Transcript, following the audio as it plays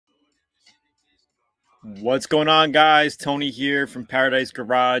What's going on, guys? Tony here from Paradise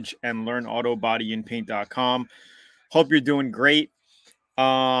Garage and Learnautobodyandpaint.com. Hope you're doing great.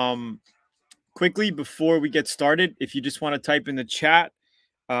 Quickly, before we get started, if you just want to type in the chat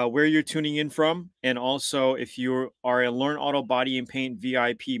where you're tuning in from, and also if you are a Learn Auto Body and Paint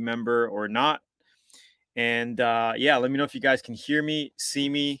VIP member or not. And yeah, let me know if you guys can hear me, see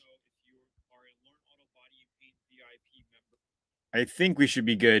me. I think we should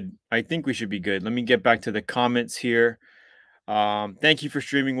be good. Let me get back to the comments here. Thank you for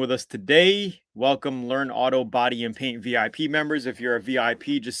streaming with us today. Welcome, Learn Auto Body and Paint VIP members. If you're a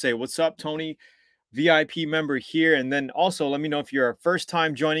VIP, just say, "What's up, Tony?" VIP member here. And then also let me know if you're a first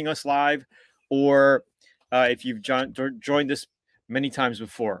time joining us live or if you've joined us many times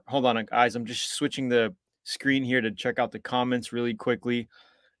before. Hold on, guys. I'm just switching the screen here to check out the comments really quickly.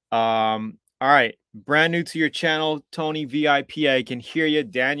 All right. Brand new to your channel, Tony VIP. I can hear you.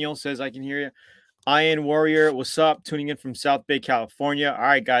 Daniel says I can hear you. Iron Warrior, what's up? Tuning in from South Bay, California. All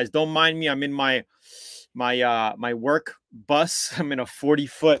right, guys, don't mind me. I'm in my work bus. I'm in a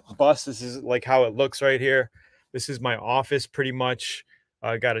 40-foot bus. This is like how it looks right here. This is my office pretty much.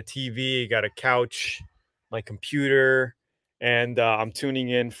 I got a TV, got a couch, my computer, and I'm tuning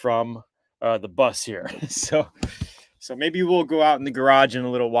in from the bus here. So maybe we'll go out in the garage in a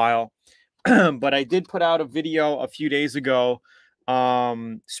little while. But I did put out a video a few days ago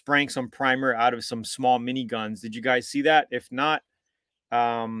spraying some primer out of some small mini guns. Did you guys see that? If not,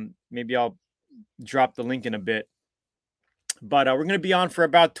 maybe I'll drop the link in a bit. But we're going to be on for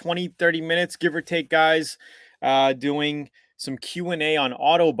about 20-30 minutes, give or take, guys, doing some Q&A on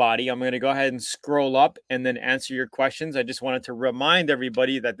auto body. I'm going to go ahead and scroll up and then answer your questions. I just wanted to remind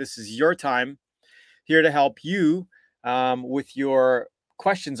everybody that this is your time here to help you with your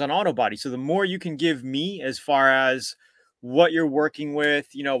questions on auto body. So the more you can give me as far as what you're working with,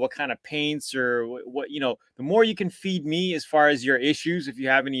 you know, what kind of paints or what, you know, the more you can feed me as far as your issues, if you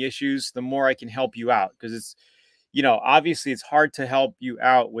have any issues, the more I can help you out. Because it's, you know, obviously it's hard to help you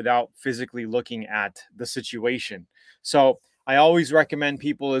out without physically looking at the situation. So I always recommend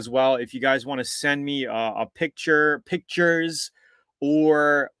people as well, if you guys want to send me a pictures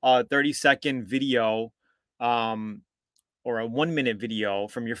or a 30-second video, or a 1-minute video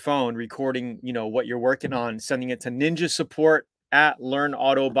from your phone recording, you know, what you're working on, sending it to ninja support at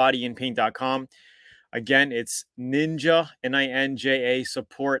learnautobodyandpaint.com. Again, it's ninja, Ninja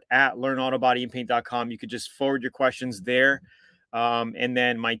support at learnautobodyandpaint.com. You could just forward your questions there. And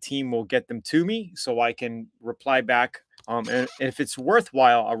then my team will get them to me so I can reply back. And if it's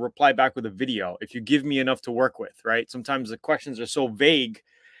worthwhile, I'll reply back with a video if you give me enough to work with, right? Sometimes the questions are so vague,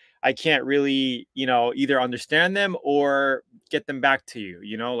 I can't really, you know, either understand them or get them back to you,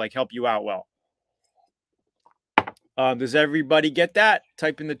 you know, like help you out well. Does everybody get that?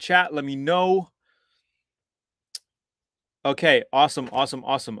 Type in the chat. Let me know. Okay. Awesome. I'm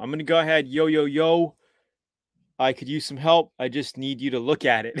going to go ahead. Yo. I could use some help. I just need you to look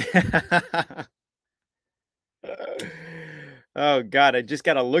at it. Oh, God. I just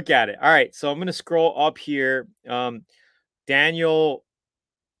got to look at it. All right. So I'm going to scroll up here. Daniel,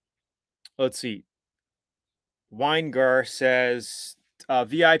 let's see. Weingar says,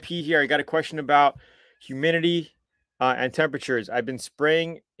 VIP here. I got a question about humidity and temperatures. I've been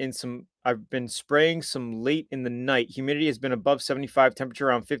spraying some late in the night. Humidity has been above 75, temperature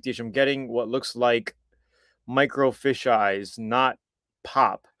around 50ish. I'm getting what looks like micro fish eyes, not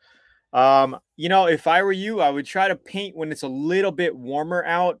pop. You know, if I were you, I would try to paint when it's a little bit warmer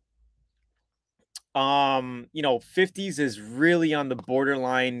out. You know, 50s is really on the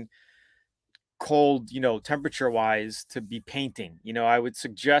borderline cold, you know, temperature wise to be painting. You know, I would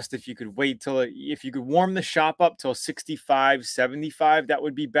suggest if you could wait till if you could warm the shop up till 65, 75, that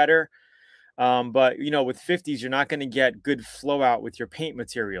would be better. But you know, with 50s, you're not going to get good flow out with your paint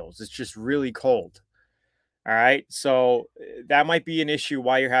materials. It's just really cold. All right. So that might be an issue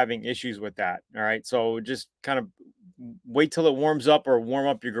why you're having issues with that. All right. So just kind of wait till it warms up or warm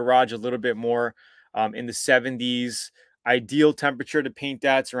up your garage a little bit more in the 70s. Ideal temperature to paint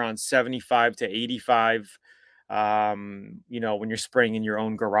that's around 75 to 85, you know, when you're spraying in your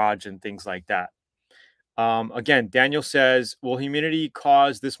own garage and things like that. Again, Daniel says, will humidity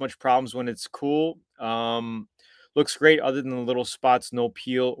cause this much problems when it's cool? Looks great other than the little spots, no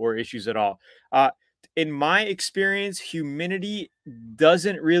peel or issues at all. In my experience, humidity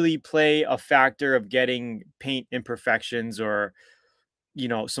doesn't really play a factor of getting paint imperfections or, you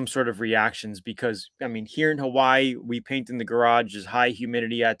know, some sort of reactions, because I mean, here in Hawaii, we paint in the garage, is high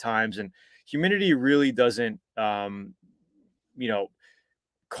humidity at times, and humidity really doesn't, you know,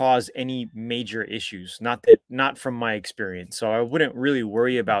 cause any major issues, not from my experience. So I wouldn't really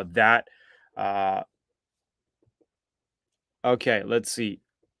worry about that. Okay, let's see.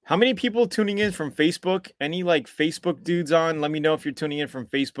 How many people tuning in from Facebook? Any like Facebook dudes on? Let me know if you're tuning in from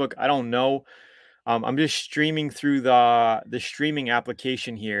Facebook. I don't know. I'm just streaming through the streaming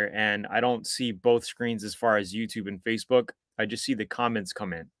application here, and I don't see both screens as far as YouTube and Facebook. I just see the comments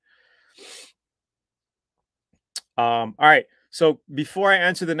come in. All right. So before I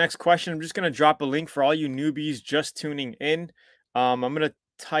answer the next question, I'm just gonna drop a link for all you newbies just tuning in. I'm gonna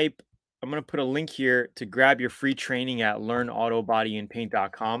type. I'm gonna put a link here to grab your free training at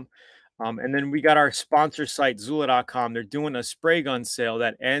learnautobodyandpaint.com. And then we got our sponsor site, Zula.com. They're doing a spray gun sale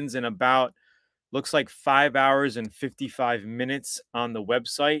that ends in about looks like 5 hours and 55 minutes on the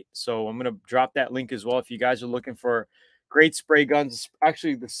website. So I'm going to drop that link as well. If you guys are looking for great spray guns,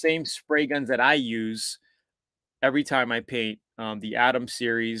 actually the same spray guns that I use every time I paint, the Atom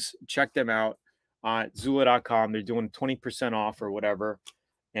series, check them out on Zula.com. They're doing 20% off or whatever.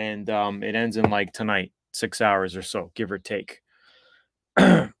 And it ends in like tonight, 6 hours or so, give or take.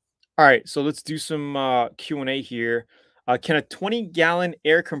 All right, so let's do some Q&A here. Can a 20-gallon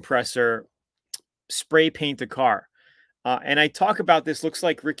air compressor spray paint a car? And I talk about this, looks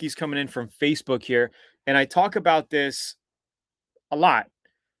like Ricky's coming in from Facebook here. And I talk about this a lot.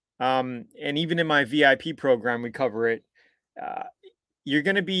 And even in my VIP program, we cover it. Uh, you're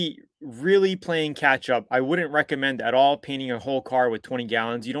going to be really playing catch up. I wouldn't recommend at all painting a whole car with 20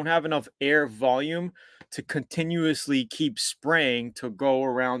 gallons. You don't have enough air volume to continuously keep spraying to go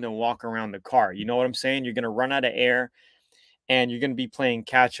around and walk around the car. You know what I'm saying? You're going to run out of air and you're going to be playing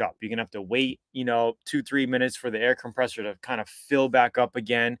catch up. You're going to have to wait, 2-3 minutes for the air compressor to kind of fill back up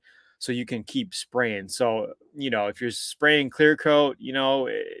again so you can keep spraying. So, if you're spraying clear coat,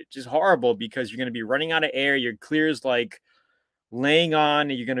 it's just horrible because you're going to be running out of air. Your clear is like laying on,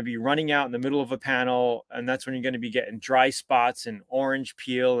 and you're going to be running out in the middle of a panel. And that's when you're going to be getting dry spots and orange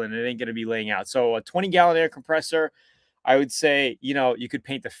peel, and it ain't going to be laying out. So a 20-gallon air compressor, I would say, you could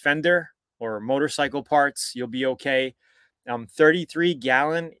paint the fender or motorcycle parts. You'll be okay. 33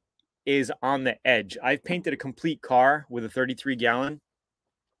 gallon is on the edge. I've painted a complete car with a 33 gallon.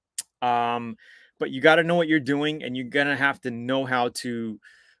 But you got to know what you're doing, and you're going to have to know how to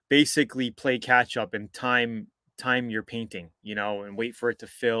basically play catch up and time your painting, and wait for it to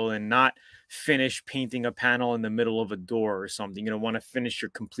fill and not finish painting a panel in the middle of a door or something. You're going to want to finish your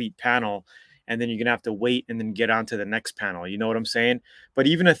complete panel, and then you're going to have to wait and then get on to the next panel. You know what I'm saying? But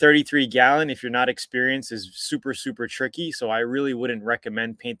even a 33 gallon, if you're not experienced, is super, super tricky. So I really wouldn't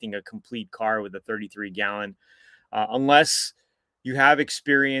recommend painting a complete car with a 33 gallon unless you have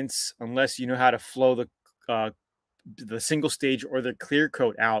experience, unless you know how to flow the single stage or the clear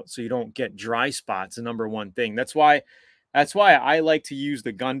coat out so you don't get dry spots. The number one thing. That's why I like to use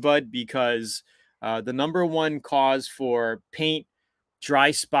the gun bud, because the number one cause for paint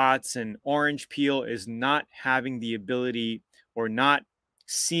dry spots and orange peel is not having the ability or not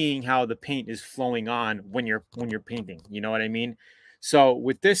seeing how the paint is flowing on when you're painting. You know what I mean? So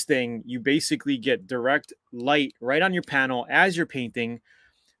with this thing, you basically get direct light right on your panel as you're painting.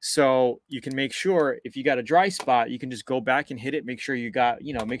 So you can make sure if you got a dry spot, you can just go back and hit it. Make sure you got,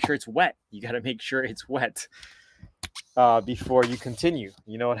 make sure it's wet. You got to make sure it's wet before you continue.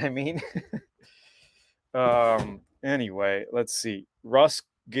 You know what I mean? Anyway, let's see. Russ,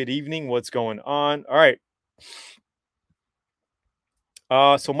 good evening. What's going on? All right.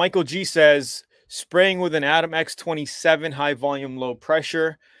 So Michael G says, spraying with an Atom X27 high volume, low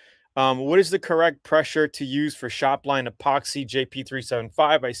pressure. What is the correct pressure to use for Shopline Epoxy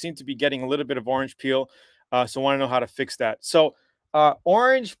JP375? I seem to be getting a little bit of orange peel, so I want to know how to fix that. So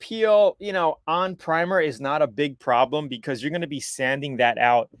orange peel, on primer is not a big problem because you're going to be sanding that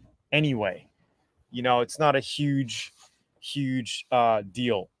out anyway. It's not a huge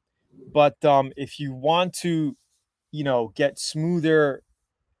deal. But if you want to, get smoother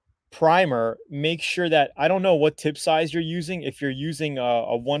primer, make sure that, I don't know what tip size you're using. If you're using a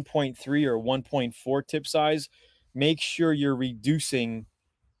 1.3 or 1.4 tip size, make sure you're reducing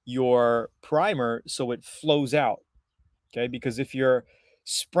your primer so it flows out. Okay, because if you're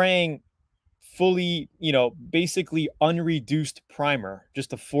spraying fully, basically unreduced primer,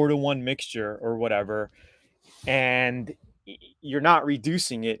 just a 4-to-1 mixture or whatever, and you're not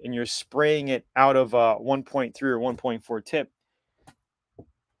reducing it and you're spraying it out of a 1.3 or 1.4 tip,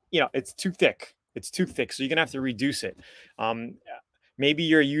 it's too thick. It's too thick. So you're going to have to reduce it. Maybe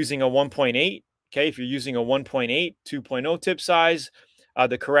you're using a 1.8. Okay. If you're using a 1.8, 2.0 tip size,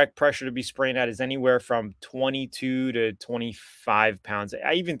 the correct pressure to be spraying at is anywhere from 22 to 25 pounds.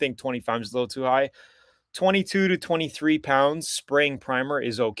 I even think 25 is a little too high. 22 to 23 pounds spraying primer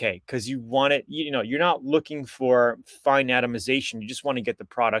is okay, because you want it, you're not looking for fine atomization. You just want to get the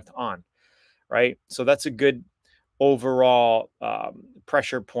product on, right? So that's a good overall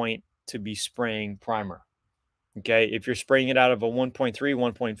pressure point to be spraying primer. Okay, if you're spraying it out of a 1.3,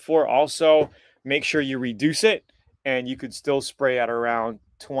 1.4, also make sure you reduce it, and you could still spray at around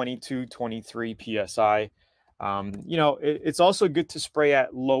 22, 23 psi. You know, it's also good to spray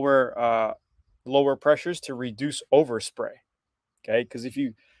at lower pressures to reduce overspray. Okay, because if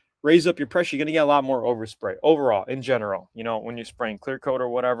you raise up your pressure, you're gonna get a lot more overspray overall in general. You know, when you're spraying clear coat or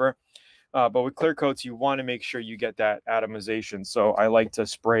whatever. But with clear coats, you want to make sure you get that atomization. So I like to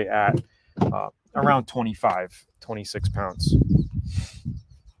spray at around 25, 26 pounds.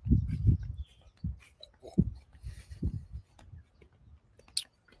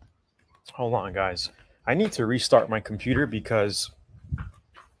 Hold on, guys. I need to restart my computer because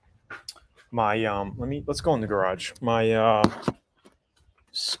my let's go in the garage. My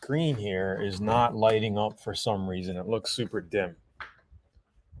screen here is not lighting up for some reason. It looks super dim.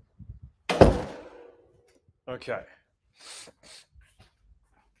 Okay.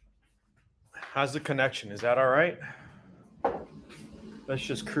 How's the connection? Is that all right? Let's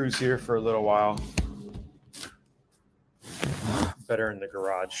just cruise here for a little while. Better in the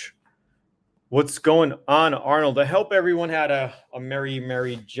garage. What's going on, Arnold? I hope everyone had a merry,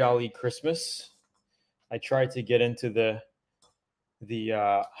 merry, jolly Christmas. I tried to get into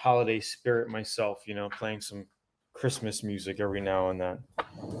the holiday spirit myself, you know, playing some Christmas music every now and then.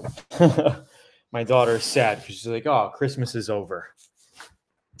 My daughter is sad because she's like, oh, Christmas is over.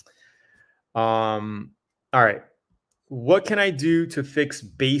 All right. What can I do to fix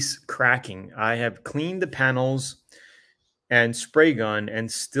base cracking? I have cleaned the panels and spray gun and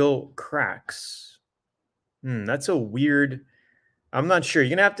still cracks. That's a weird, I'm not sure. You're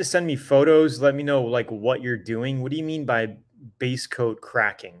going to have to send me photos. Let me know like what you're doing. What do you mean by base coat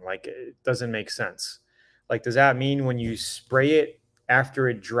cracking? Like it doesn't make sense. Like, does that mean when you spray it after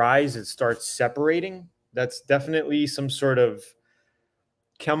it dries, it starts separating? That's definitely some sort of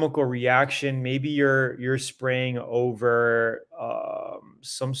chemical reaction. Maybe you're spraying over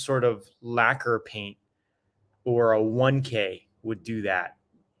some sort of lacquer paint, or a 1K would do that,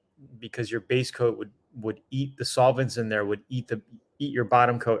 because your base coat would eat the solvents in there, would eat your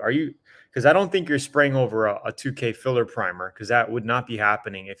bottom coat. Are you, because I don't think you're spraying over a 2K filler primer, because that would not be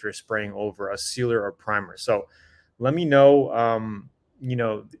happening if you're spraying over a sealer or primer. So let me know, you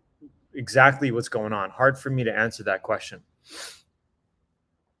know, exactly what's going on. Hard for me to answer that question.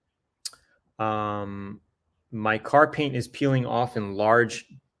 My car paint is peeling off in large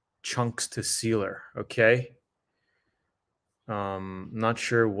chunks to sealer. Okay. Not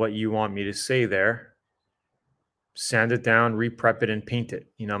sure what you want me to say there. Sand it down, re-prep it, and paint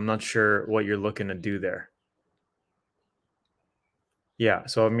it. You know, I'm not sure what you're looking to do there. Yeah,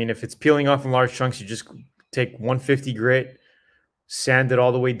 so I mean, if it's peeling off in large chunks, you just take 150 grit, sand it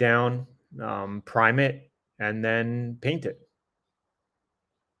all the way down, prime it, and then paint it.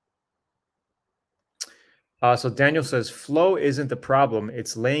 So Daniel says, flow isn't the problem.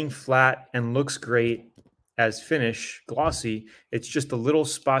 It's laying flat and looks great as finish, glossy. It's just the little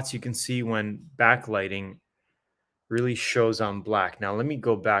spots you can see when backlighting really shows on black. Now, let me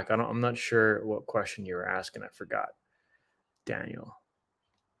go back. I'm not sure what question you were asking. I forgot. Daniel.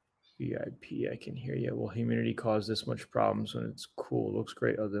 VIP, I can hear you. Will humidity cause this much problems when it's cool? Looks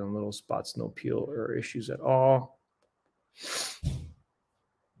great other than little spots, no peel or issues at all.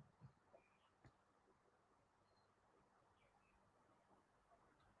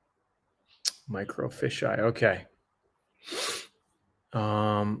 Micro fisheye. Okay.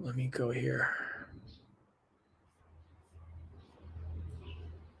 Let me go here.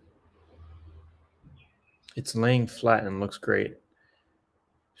 It's laying flat and looks great.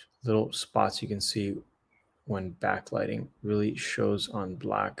 Little spots you can see when backlighting really shows on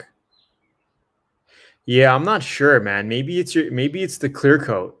black. Yeah, I'm not sure, man. Maybe it's the clear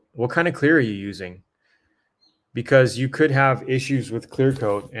coat. What kind of clear are you using? Because you could have issues with clear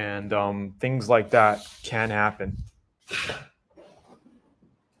coat, and things like that can happen.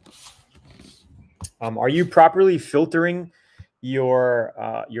 Are you properly filtering your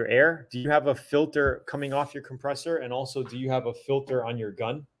air? Do you have a filter coming off your compressor, and also do you have a filter on your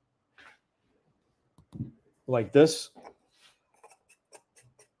gun like this?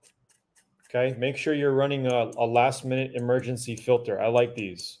 Okay, make sure you're running a last minute emergency filter. I like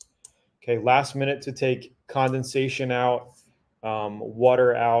these. Okay, last minute to take condensation out,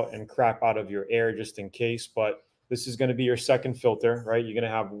 water out, and crap out of your air just in case. But this is going to be your second filter, right? You're going to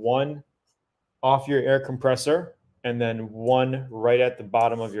have one off your air compressor and then one right at the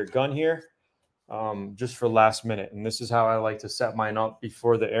bottom of your gun here, just for last minute. And this is how I like to set mine up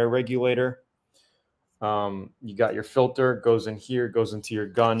before the air regulator. You got your filter, goes in here, goes into your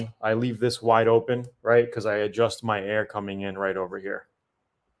gun. I leave this wide open, right? Because I adjust my air coming in right over here.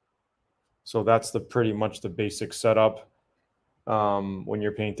 So that's pretty much the basic setup when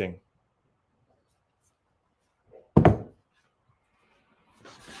you're painting.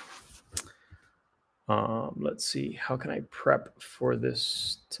 Let's see. How can I prep for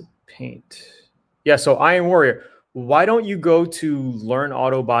this to paint? Yeah, so Iron Warrior, why don't you go to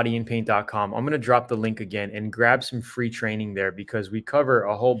learnautobodyandpaint.com? I'm going to drop the link again and grab some free training there because we cover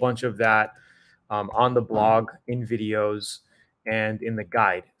a whole bunch of that on the blog, in videos, and in the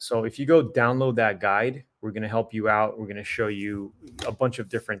guide. So if you go download that guide, we're going to help you out. We're going to show you a bunch of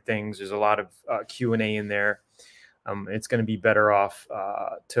different things. There's a lot of Q&A in there. It's going to be better off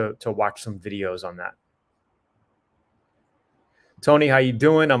to watch some videos on that. Tony, how you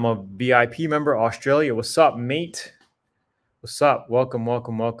doing? I'm a VIP member, Australia. What's up, mate? What's up? Welcome,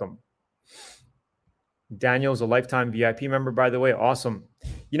 welcome, welcome. Daniel's a lifetime VIP member, by the way. Awesome.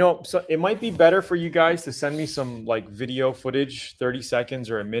 You know, so it might be better for you guys to send me some like video footage, 30 seconds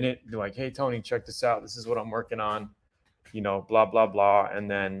or a minute. Be like, hey, Tony, check this out. This is what I'm working on. You know, blah, blah, blah. And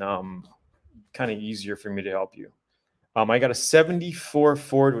then kind of easier for me to help you. I got a 74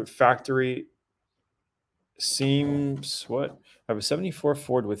 Ford with factory seams. What? I have a 74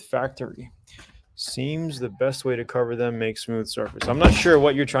 Ford with factory seams. The best way to cover them, make smooth surface. I'm not sure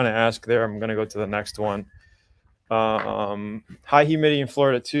what you're trying to ask there. I'm going to go to the next one. High humidity in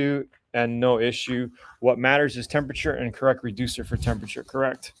Florida too, and no issue. What matters is temperature and correct reducer for temperature.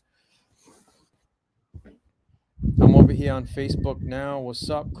 Correct. I'm over here on Facebook now. What's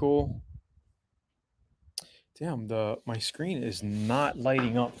up? Cool. Damn, my screen is not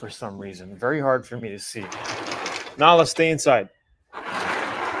lighting up for some reason. Very hard for me to see. Now let's stay inside.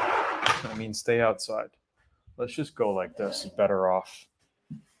 I mean, stay outside. Let's just go like this. It's better off.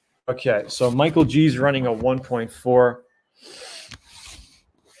 Okay, so Michael G's running a 1.4. All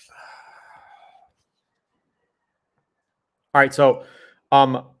right, so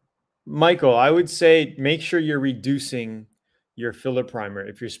Michael, I would say make sure you're reducing your filler primer.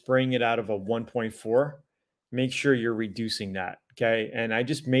 If you're spraying it out of a 1.4, make sure you're reducing that, okay? And I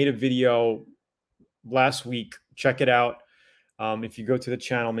just made a video last week. Check it out. If you go to the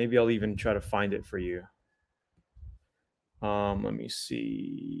channel, maybe I'll even try to find it for you. Let me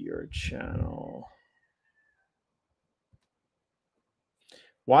see your channel.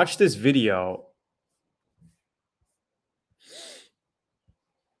 Watch this video.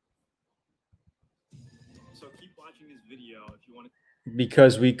 So keep watching this video if you want to.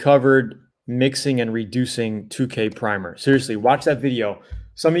 Because we covered mixing and reducing 2K primer. Seriously, watch that video.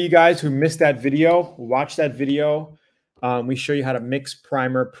 Some of you guys who missed that video, watch that video. We show you how to mix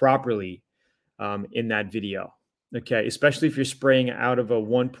primer properly in that video. Okay, especially if you're spraying out of a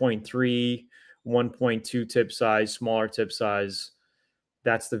 1.3, 1.2 tip size, smaller tip size.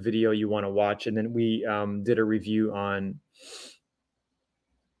 That's the video you want to watch. And then we did a review on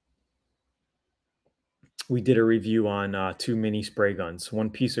two mini spray guns, one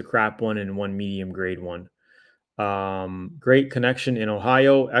piece of crap one and one medium grade one. Great connection in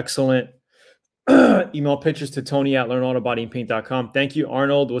Ohio. Excellent. Email pictures to Tony at learnautobodyandpaint.com. Thank you,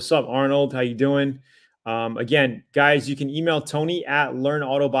 Arnold. What's up, Arnold? How you doing? Again, guys, you can email Tony at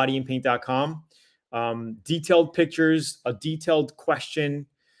learnautobodyandpaint.com. Detailed pictures, a detailed question,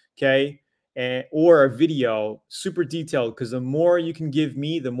 okay, or a video, super detailed, because the more you can give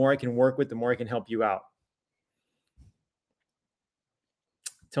me, the more I can work with, the more I can help you out.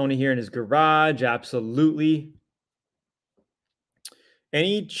 Tony here in his garage, absolutely.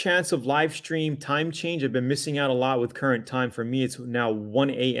 Any chance of live stream time change? I've been missing out a lot with current time. For me, it's now 1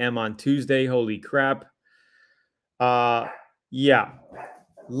 a.m. on Tuesday. Holy crap. Yeah.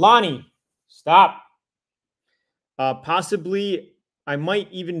 Lonnie, stop. Possibly, I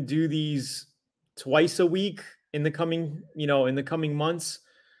might even do these twice a week in the coming, months.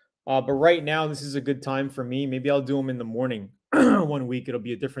 But right now, this is a good time for me. Maybe I'll do them in the morning. 1 week, it'll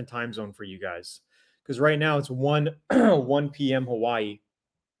be a different time zone for you guys. Because right now it's 1 p.m. Hawaii,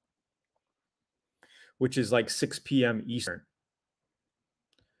 which is like 6 p.m. Eastern.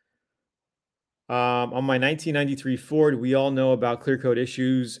 On my 1993 Ford, we all know about clear coat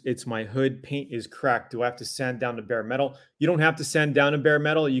issues. It's my hood. Paint is cracked. Do I have to sand down to bare metal? You don't have to sand down to bare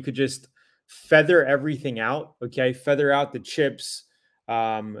metal. You could just feather everything out, okay? Feather out the chips,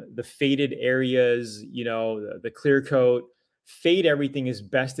 the faded areas, the clear coat. Fade everything as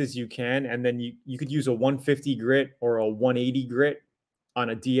best as you can, and then you could use a 150 grit or a 180 grit on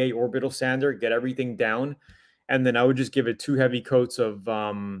a DA orbital sander, get everything down, and then I would just give it 2 heavy coats of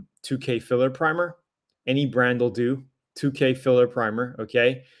 2K filler primer. Any brand will do. 2K filler primer,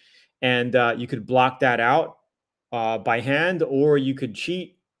 okay? and you could block that out by hand, or you could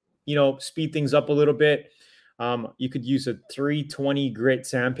cheat, speed things up a little bit. You could use a 320 grit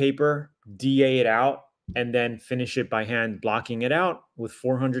sandpaper, DA it out, and then finish it by hand, blocking it out with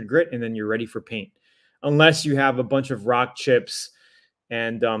 400 grit, and then you're ready for paint. Unless you have a bunch of rock chips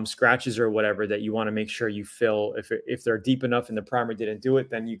and scratches or whatever that you want to make sure you fill. If they're deep enough and the primer didn't do it,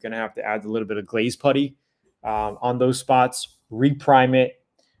 then you're going to have to add a little bit of glaze putty on those spots, reprime it,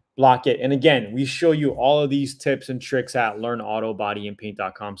 block it. And again, we show you all of these tips and tricks at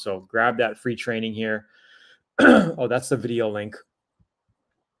learnautobodyandpaint.com. So grab that free training here. Oh, that's the video link.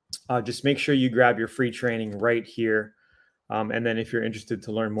 Just make sure you grab your free training right here. And then if you're interested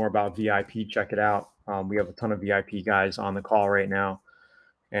to learn more about VIP, check it out. We have a ton of VIP guys on the call right now,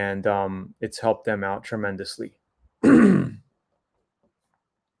 and it's helped them out tremendously.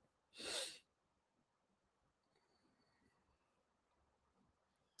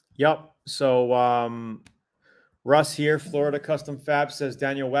 Yep. So Russ here, Florida Custom Fab, says,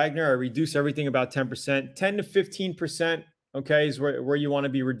 Daniel Wagner, I reduce everything about 10%. 10 to 15%, okay, is where you want to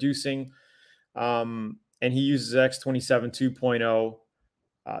be reducing. And he uses X27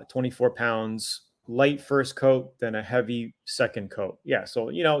 2.0, 24 pounds, light first coat, then a heavy second coat. Yeah, so,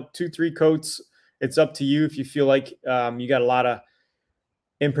 2-3 coats. It's up to you if you feel like you got a lot of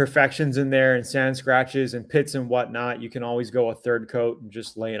imperfections in there and sand scratches and pits and whatnot. You can always go a third coat and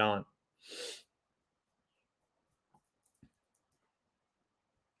just lay it on.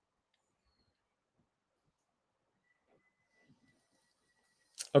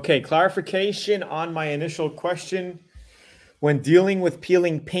 Okay, clarification on my initial question. When dealing with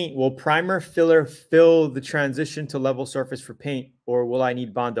peeling paint, will primer filler fill the transition to level surface for paint, or will I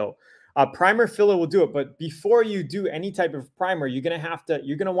need Bondo? Primer filler will do it, but before you do any type of primer, you're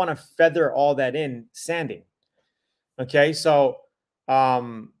gonna want to feather all that in sanding. Okay, so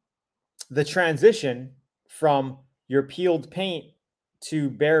the transition from your peeled paint to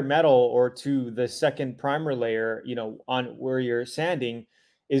bare metal or to the second primer layer, on where you're sanding,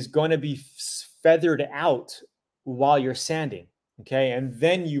 is going to be feathered out while you're sanding. Okay, and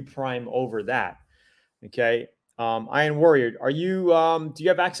then you prime over that. Okay, Iron Warrior, are you? Do you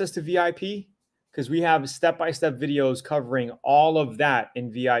have access to VIP? Because we have step-by-step videos covering all of that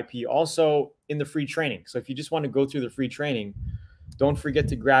in VIP, also in the free training. So if you just want to go through the free training, don't forget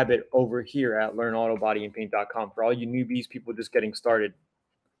to grab it over here at learnautobodyandpaint.com. For all you newbies, people just getting started,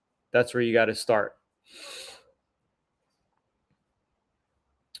 that's where you got to start.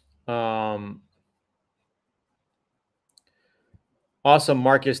 Awesome,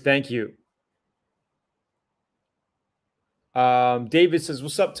 Marcus. Thank you. David says,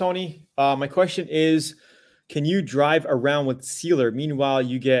 what's up, Tony? My question is, can you drive around with sealer? Meanwhile,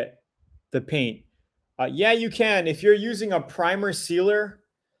 you get the paint. Yeah, you can. If you're using a primer sealer,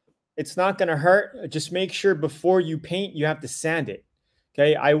 it's not going to hurt. Just make sure before you paint, you have to sand it.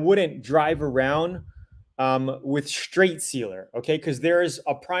 Okay, I wouldn't drive around with straight sealer. Okay, because there is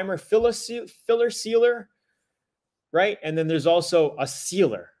a primer filler sealer, right? And then there's also a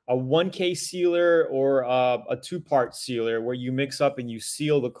sealer, a 1K sealer or a 2-part sealer where you mix up and you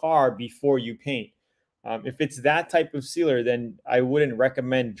seal the car before you paint. If it's that type of sealer, then I wouldn't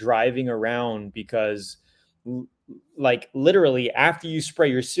recommend driving around, because like literally after you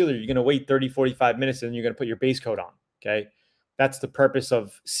spray your sealer, you're going to wait 30-45 minutes and then you're going to put your base coat on. Okay, that's the purpose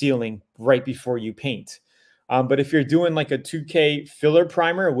of sealing right before you paint. But if you're doing like a 2K filler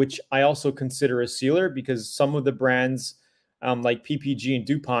primer, which I also consider a sealer, because some of the brands like PPG and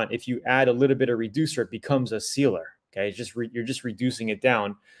DuPont, if you add a little bit of reducer, it becomes a sealer. Okay, it's just you're just reducing it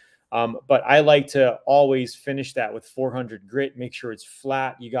down. But I like to always finish that with 400 grit, make sure it's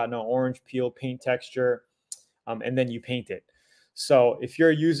flat, you got no orange peel, paint texture, and then you paint it. So if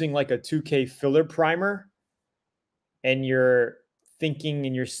you're using like a 2K filler primer and you're thinking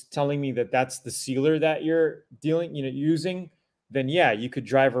and you're telling me that that's the sealer that you're using, then yeah, you could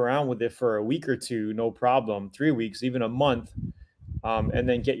drive around with it for a week or two, no problem, 3 weeks, even a month, and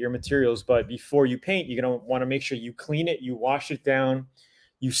then get your materials. But before you paint, you're going to want to make sure you clean it, you wash it down,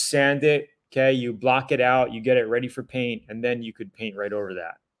 you sand it, okay, you block it out, you get it ready for paint, and then you could paint right over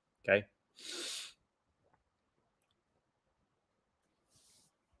that, okay?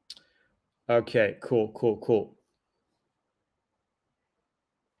 Okay, cool.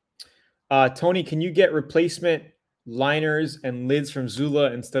 Tony, can you get replacement liners and lids from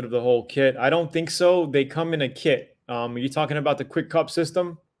Zula instead of the whole kit? I don't think so. They come in a kit. Are you talking about the quick cup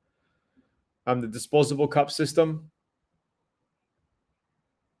system? The disposable cup system?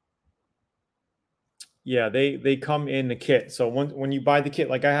 Yeah, they come in the kit. So when you buy the kit,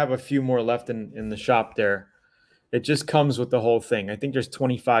 like I have a few more left in the shop there. It just comes with the whole thing. I think there's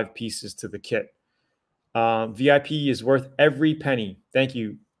 25 pieces to the kit. VIP is worth every penny. Thank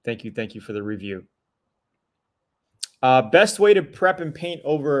you. Thank you. Thank you for the review. Best way to prep and paint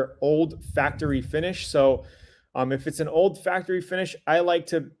over old factory finish. So if it's an old factory finish,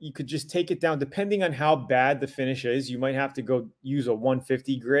 you could just take it down. Depending on how bad the finish is, you might have to go use a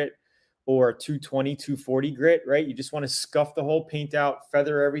 150 grit or a 220, 240 grit, right? You just want to scuff the whole paint out,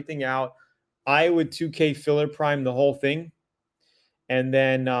 feather everything out. I would 2K filler prime the whole thing and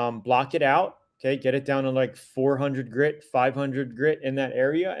then block it out. Okay, get it down to like 400 grit, 500 grit in that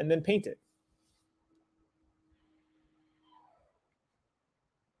area, and then paint it.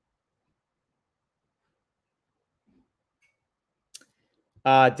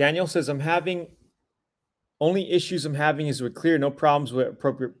 Daniel says, only issues I'm having is with clear, no problems with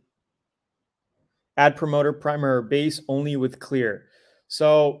appropriate add promoter, primer, or base, only with clear.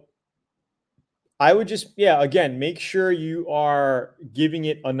 So I would just, again, make sure you are giving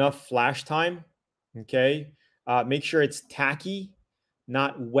it enough flash time. Okay. Make sure it's tacky,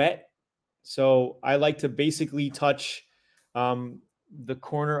 not wet. So I like to basically touch the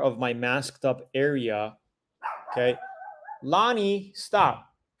corner of my masked up area. Okay. Lonnie,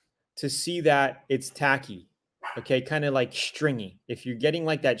 stop, to see that it's tacky. Okay. Kind of like stringy. If you're getting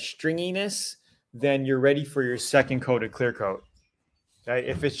like that stringiness, then you're ready for your second coat of clear coat. Okay.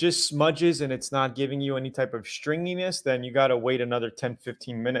 If it's just smudges and it's not giving you any type of stringiness, then you got to wait another 10,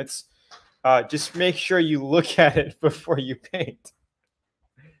 15 minutes. Just make sure you look at it before you paint.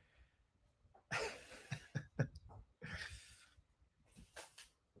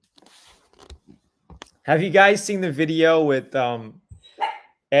 Have you guys seen the video with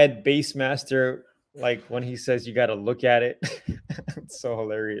Ed Basemaster, like when he says you got to look at it? It's so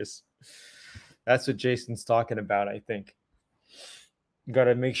hilarious. That's what Jason's talking about, I think. You got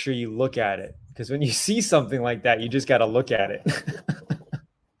to make sure you look at it, because when you see something like that, you just got to look at it.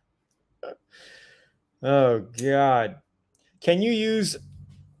 Oh, God. Can you use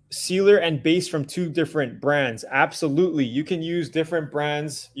sealer and base from two different brands? Absolutely. You can use different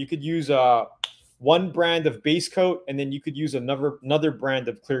brands. You could use one brand of base coat, and then you could use another brand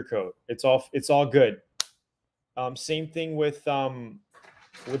of clear coat. It's all good. Same thing with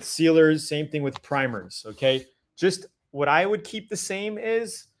sealers. Same thing with primers. Okay, just what I would keep the same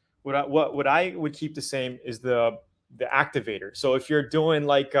is what I would keep the same is the activator. So if you're doing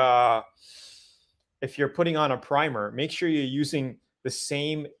like if you're putting on a primer, make sure you're using the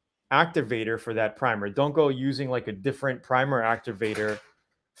same activator for that primer. Don't go using like a different primer activator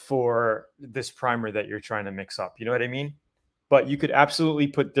for this primer that you're trying to mix up. You know what I mean? But you could absolutely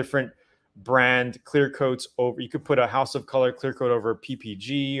put different brand clear coats over. You could put a House of Color clear coat over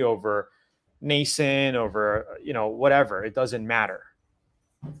PPG, over Nason, over, whatever. It doesn't matter.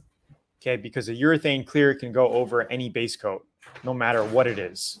 Okay, because a urethane clear can go over any base coat, no matter what it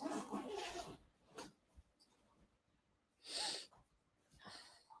is.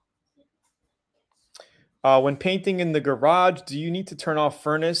 When painting in the garage, do you need to turn off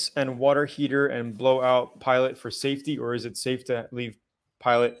furnace and water heater and blow out pilot for safety, or is it safe to leave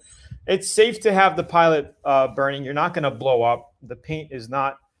pilot? It's safe to have the pilot burning. You're not going to blow up. The paint is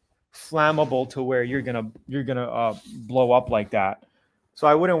not flammable to where you're gonna blow up like that. So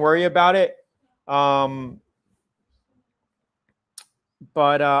I wouldn't worry about it. But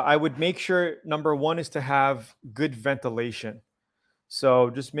I would make sure number one is to have good ventilation. So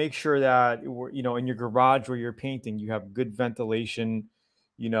just make sure that, in your garage where you're painting, you have good ventilation,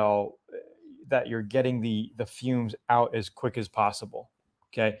 that you're getting the fumes out as quick as possible.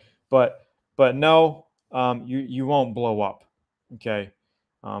 Okay. But no, you won't blow up. Okay.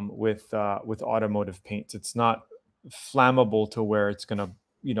 With automotive paints, it's not flammable to where it's going to,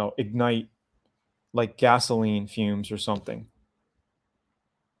 ignite like gasoline fumes or something.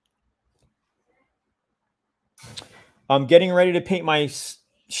 I'm getting ready to paint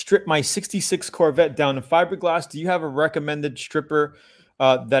strip my 66 Corvette down in fiberglass. Do you have a recommended stripper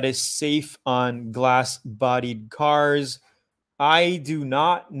that is safe on glass-bodied cars? I do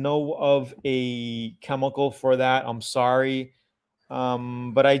not know of a chemical for that. I'm sorry.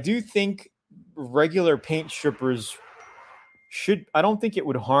 But I do think regular paint strippers I don't think it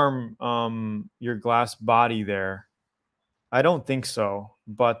would harm your glass body there. I don't think so.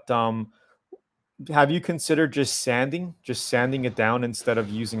 But have you considered just sanding it down instead of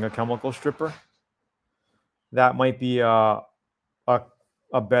using a chemical stripper? That might be a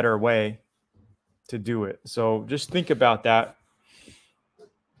better way to do it. So just think about that.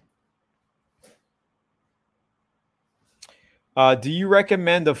 Do you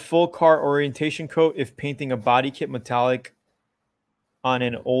recommend a full car orientation coat if painting a body kit metallic on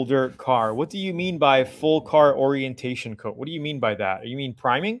an older car. What do you mean by full car orientation coat? What do you mean by that? You mean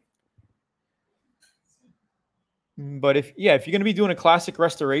priming? But if you're going to be doing a classic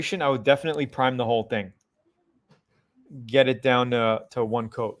restoration, I would definitely prime the whole thing. Get it down to one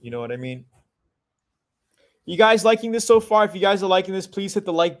coat. You know what I mean? You guys liking this so far? If you guys are liking this, please hit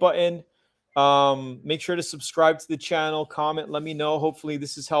the like button. Make sure to subscribe to the channel, comment, let me know. Hopefully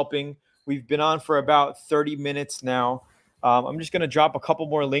this is helping. We've been on for about 30 minutes now. I'm just going to drop a couple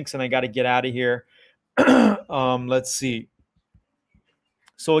more links and I got to get out of here. Let's see.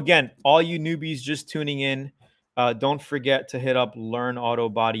 So again, all you newbies just tuning in, don't forget to hit up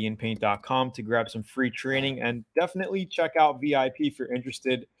learnautobodyandpaint.com to grab some free training, and definitely check out VIP if you're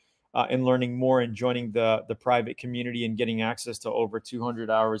interested in learning more and joining the private community and getting access to over 200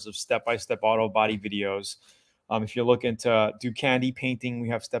 hours of step-by-step auto body videos. If you're looking to do candy painting, we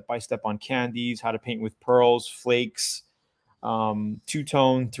have step-by-step on candies, how to paint with pearls, flakes,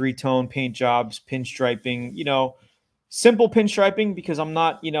 two-tone, three-tone paint jobs, pinstriping, you know, simple pinstriping because I'm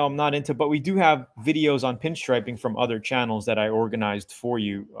not into, but we do have videos on pinstriping from other channels that I organized for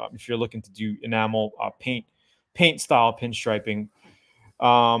you. If you're looking to do enamel paint style pinstriping,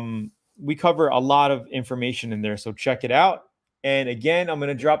 we cover a lot of information in there. So check it out. And again, I'm going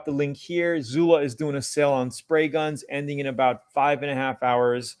to drop the link here. Zula is doing a sale on spray guns ending in about 5.5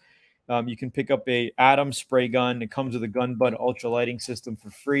 hours. You can pick up a Atom spray gun. It comes with a gun bud ultra lighting system for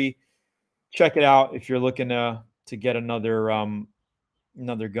free. Check it out if you're looking to get another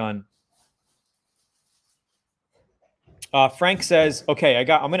gun. Frank says, okay,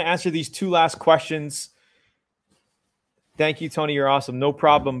 I'm going to answer these two last questions. Thank you, Tony. You're awesome. No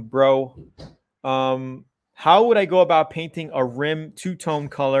problem, bro. How would I go about painting a rim two-tone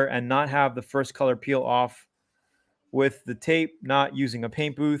color and not have the first color peel off with the tape, not using a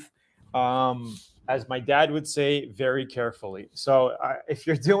paint booth? As my dad would say, very carefully. So if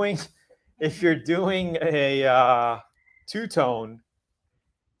you're doing a two-tone,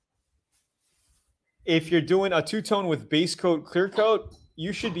 if you're doing a two-tone with base coat, clear coat,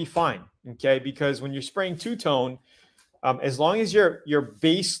 you should be fine, okay? Because when you're spraying two-tone, as long as your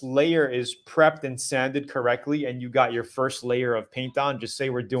base layer is prepped and sanded correctly and you got your first layer of paint on, just say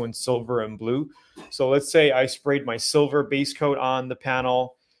we're doing silver and blue. So let's say I sprayed my silver base coat on the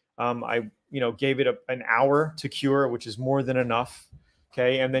panel. I gave it an hour to cure, which is more than enough.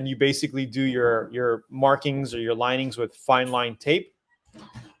 Okay, and then you basically do your markings or your linings with fine line tape.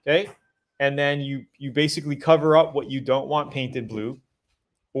 Okay, and then you basically cover up what you don't want painted blue,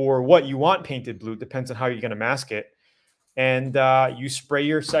 or what you want painted blue, depends on how you're going to mask it. And you spray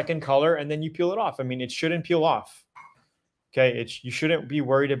your second color and then you peel it off. I mean, it shouldn't peel off. Okay, you shouldn't be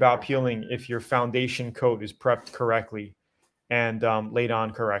worried about peeling if your foundation coat is prepped correctly and laid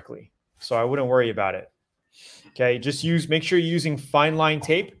on correctly. So I wouldn't worry about it. Okay, just make sure you're using fine line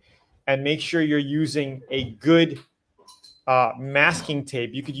tape and make sure you're using a good masking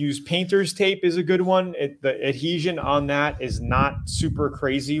tape. You could use painter's tape is a good one. The adhesion on that is not super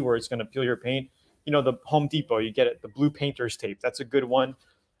crazy where it's going to peel your paint. You know, the Home Depot, you get it, the blue painter's tape. That's a good one.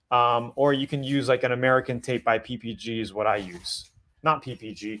 Or you can use like an American tape by PPG is what I use. Not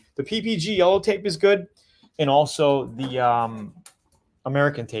PPG. The PPG yellow tape is good. And also the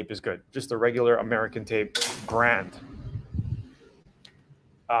American tape is good. Just the regular American tape brand.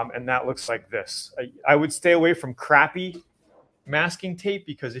 And that looks like this. I would stay away from crappy masking tape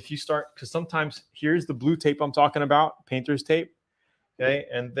because sometimes here's the blue tape I'm talking about, painter's tape. Okay,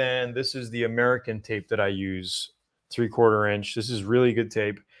 and then this is the American tape that I use, 3/4 inch. This is really good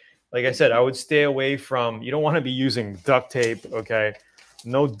tape. Like I said, I would stay away from, you don't want to be using duct tape, okay?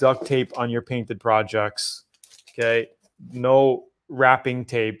 No duct tape on your painted projects, okay? No wrapping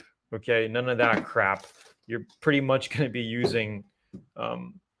tape, okay? None of that crap. You're pretty much going to be using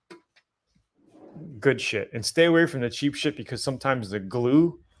good shit. And stay away from the cheap shit because sometimes the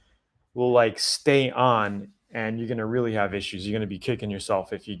glue will like stay on and you're going to really have issues. You're going to be kicking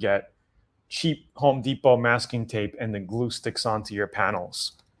yourself if you get cheap Home Depot masking tape and the glue sticks onto your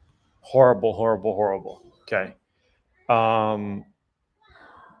panels. Horrible, horrible, horrible. Okay.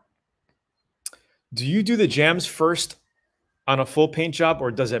 Do you do the jams first on a full paint job or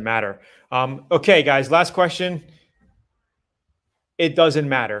does it matter? Okay, guys, last question. It doesn't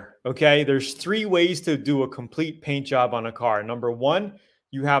matter. Okay. There's 3 ways to do a complete paint job on a car. Number 1,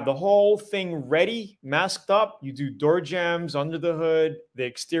 you have the whole thing ready, masked up. You do door jams under the hood, the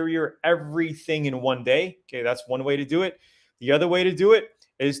exterior, everything in one day. Okay, that's one way to do it. The other way to do it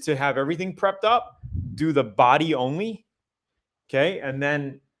is to have everything prepped up, do the body only. Okay, and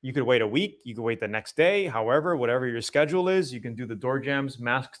then you could wait a week. You could wait the next day. However, whatever your schedule is, you can do the door jams,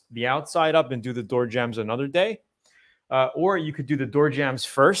 mask the outside up, and do the door jams another day. or you could do the door jambs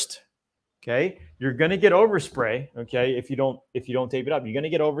first. Okay, you're gonna get overspray. Okay, if you don't tape it up, you're gonna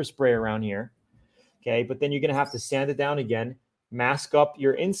get overspray around here. Okay, but then you're gonna have to sand it down again, mask up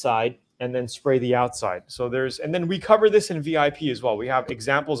your inside, and then spray the outside. So and then we cover this in VIP as well. We have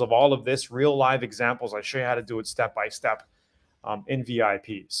examples of all of this, real live examples. I show you how to do it step by step in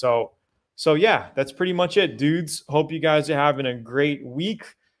VIP. So yeah, that's pretty much it, dudes. Hope you guys are having a great week.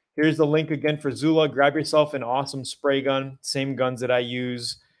 Here's the link again for Zula. Grab yourself an awesome spray gun, same guns that I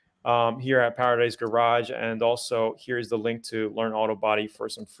use here at Paradise Garage. And also here's the link to Learn Auto Body for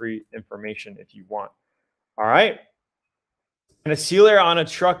some free information if you want. All right. Can a sealer on a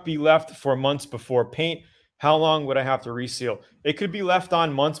truck be left for months before paint? How long would I have to reseal? It could be left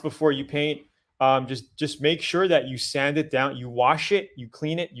on months before you paint. Just make sure that you sand it down, you wash it, you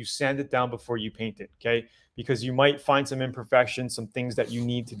clean it, you sand it down before you paint it, okay? Because you might find some imperfections, some things that you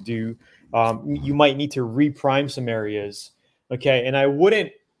need to do. You might need to reprime some areas, okay? And I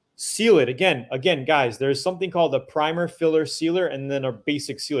wouldn't seal it. Again, guys, there's something called a primer, filler, sealer, and then a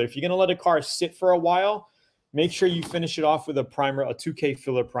basic sealer. If you're gonna let a car sit for a while, make sure you finish it off with a primer, a 2K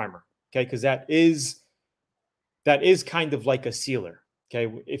filler primer, okay? Because that is kind of like a sealer. Okay,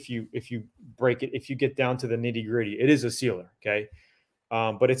 if you break it, if you get down to the nitty gritty, it is a sealer. Okay,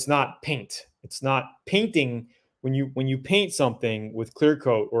 but it's not paint. It's not painting. When you paint something with clear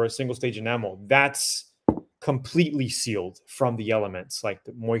coat or a single stage enamel, that's completely sealed from the elements like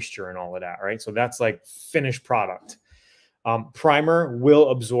the moisture and all of that. Right. So that's like finished product. Primer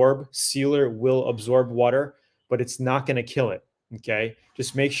will absorb, sealer will absorb water, but it's not going to kill it. Okay,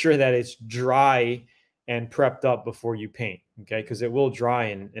 just make sure that it's dry and prepped up before you paint, okay? Because it will dry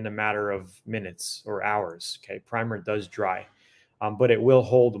in a matter of minutes or hours, okay? Primer does dry, but it will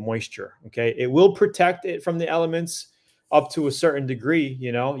hold moisture, okay? It will protect it from the elements up to a certain degree,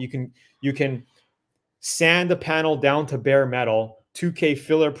 you know? You can sand the panel down to bare metal, 2K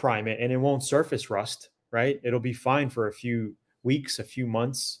filler prime it, and it won't surface rust, right? It'll be fine for a few weeks, a few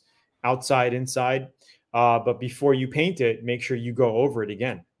months, outside, inside. But before you paint it, make sure you go over it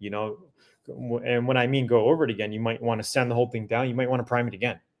again, you know? And when I mean go over it again, you might want to sand the whole thing down. You might want to prime it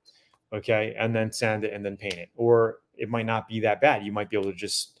again, okay? And then sand it and then paint it. Or it might not be that bad. You might be able to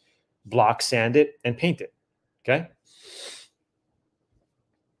just block sand it and paint it, okay?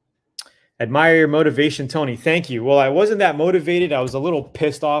 Admire your motivation, Tony. Thank you. Well, I wasn't that motivated. I was a little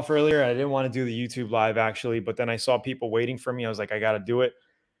pissed off earlier. I didn't want to do the YouTube live, actually, but then I saw people waiting for me. I was like, I got to do it.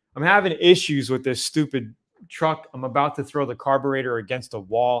 I'm having issues with this stupid truck. I'm about to throw the carburetor against a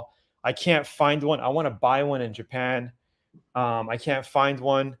wall. I can't find one. I want to buy one in Japan. I can't find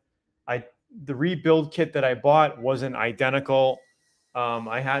one. The rebuild kit that I bought wasn't identical.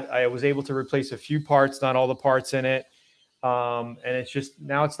 I was able to replace a few parts, not all the parts in it. And it's just,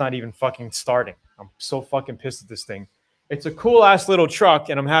 now it's not even fucking starting. I'm so fucking pissed at this thing. It's a cool ass little truck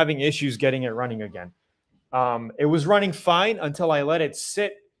and I'm having issues getting it running again. It was running fine until I let it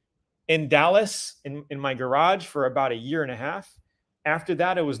sit in Dallas in my garage for about 1.5 years. After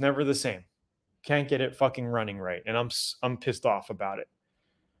that, it was never the same. Can't get it fucking running right. And I'm pissed off about it.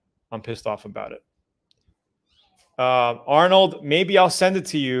 I'm pissed off about it. Arnold, maybe I'll send it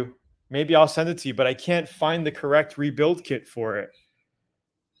to you. Maybe I'll send it to you, but I can't find the correct rebuild kit for it.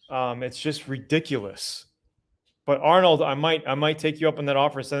 It's just ridiculous. But Arnold, I might take you up on that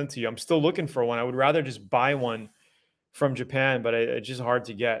offer and send it to you. I'm still looking for one. I would rather just buy one from Japan, but it's just hard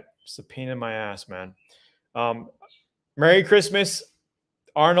to get. It's a pain in my ass, man. Merry Christmas,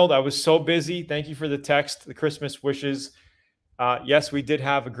 Arnold. I was so busy. Thank you for the text, the Christmas wishes. Yes, we did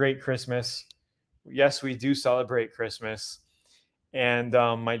have a great Christmas. Yes, we do celebrate Christmas. And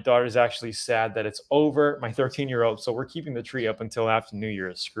my daughter's actually sad that it's over, my 13-year-old. So we're keeping the tree up until after New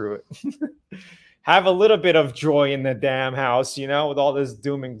Year's. Screw it. Have a little bit of joy in the damn house, you know, with all this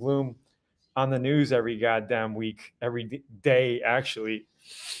doom and gloom on the news every goddamn week, every day, actually.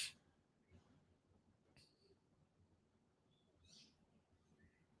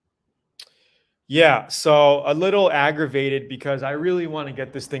 Yeah, so a little aggravated because I really want to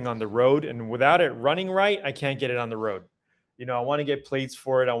get this thing on the road, and without it running right, I can't get it on the road. You know, I want to get plates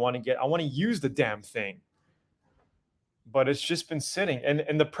for it. I want to use the damn thing. But it's just been sitting.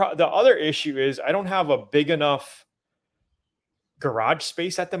 And the other issue is I don't have a big enough garage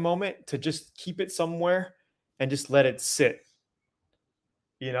space at the moment to just keep it somewhere and just let it sit.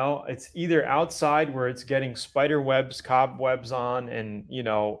 You know, it's either outside where it's getting spider webs, cobwebs on, and, you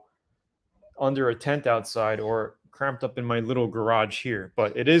know, under a tent outside, or cramped up in my little garage here.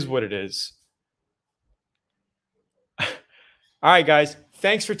 But it is what it is. All right, guys.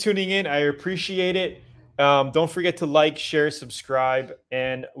 Thanks for tuning in. I appreciate it. Don't forget to like, share, subscribe.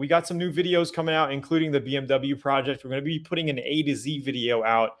 And we got some new videos coming out, including the BMW project. We're going to be putting an A to Z video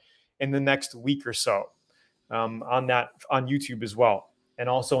out in the next week or so on YouTube as well, and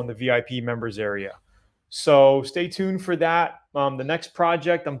also in the VIP members area. So stay tuned for that. The next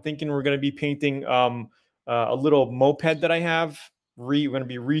project, I'm thinking we're going to be painting a little moped that I have. We're going to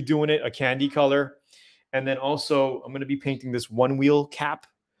be redoing it, a candy color. And then also I'm going to be painting this one wheel cap,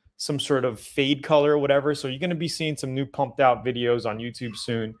 some sort of fade color or whatever. So you're going to be seeing some new pumped out videos on YouTube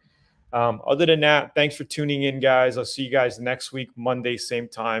soon. Other than that, thanks for tuning in, guys. I'll see you guys next week, Monday, same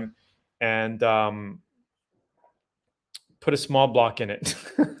time. And put a small block in it.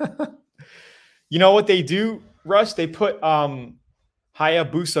 You know what they do, Russ? They put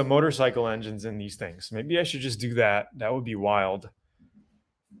Hayabusa motorcycle engines in these things. Maybe I should just do that. That would be wild.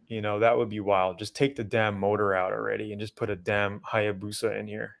 You know, that would be wild. Just take the damn motor out already and just put a damn Hayabusa in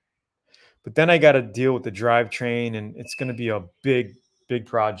here. But then I got to deal with the drivetrain, and it's going to be a big, big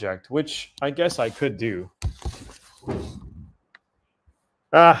project, which I guess I could do.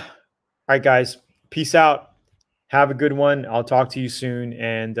 All right, guys. Peace out. Have a good one. I'll talk to you soon,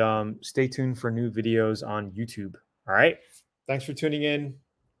 and stay tuned for new videos on YouTube. All right. Thanks for tuning in.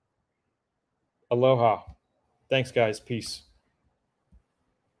 Aloha. Thanks, guys. Peace.